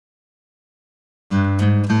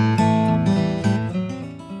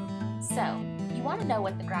to know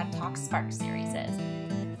what the Grad Talks Spark Series is.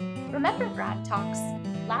 Remember Grad Talks?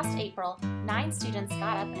 Last April, 9 students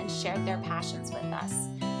got up and shared their passions with us.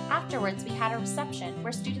 Afterwards, we had a reception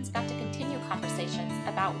where students got to continue conversations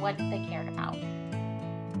about what they cared about.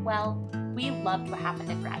 Well, we loved what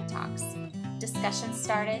happened at Grad Talks. Discussions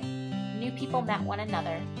started, new people met one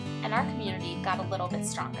another, and our community got a little bit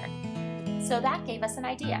stronger. So that gave us an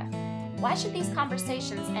idea. Why should these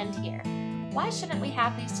conversations end here? Why shouldn't we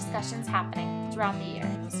have these discussions happening throughout the year?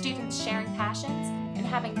 Students sharing passions and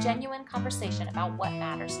having genuine conversation about what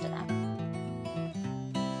matters to them.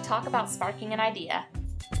 Talk about sparking an idea.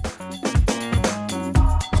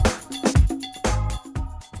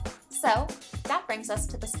 So, that brings us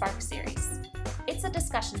to the Spark Series. It's a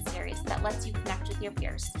discussion series that lets you connect with your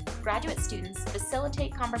peers. Graduate students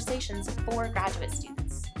facilitate conversations for graduate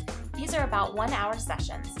students. These are about 1-hour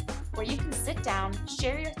sessions where you can sit down,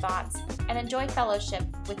 share your thoughts, and enjoy fellowship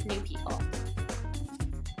with new people.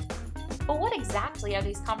 But what exactly are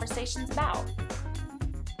these conversations about?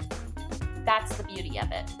 That's the beauty of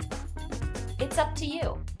it. It's up to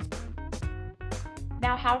you.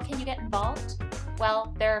 Now, how can you get involved?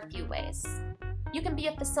 Well, there are a few ways. You can be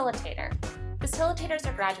a facilitator. Facilitators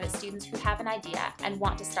are graduate students who have an idea and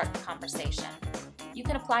want to start the conversation. You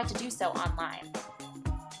can apply to do so online.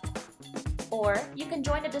 Or you can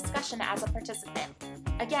join a discussion as a participant.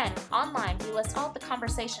 Again, online we list all the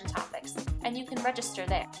conversation topics, and you can register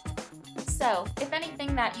there. So, if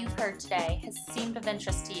anything that you've heard today has seemed of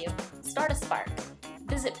interest to you, start a Spark.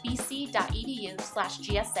 Visit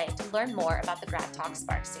bc.edu/GSA to learn more about the Grad Talks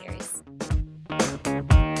Spark Series.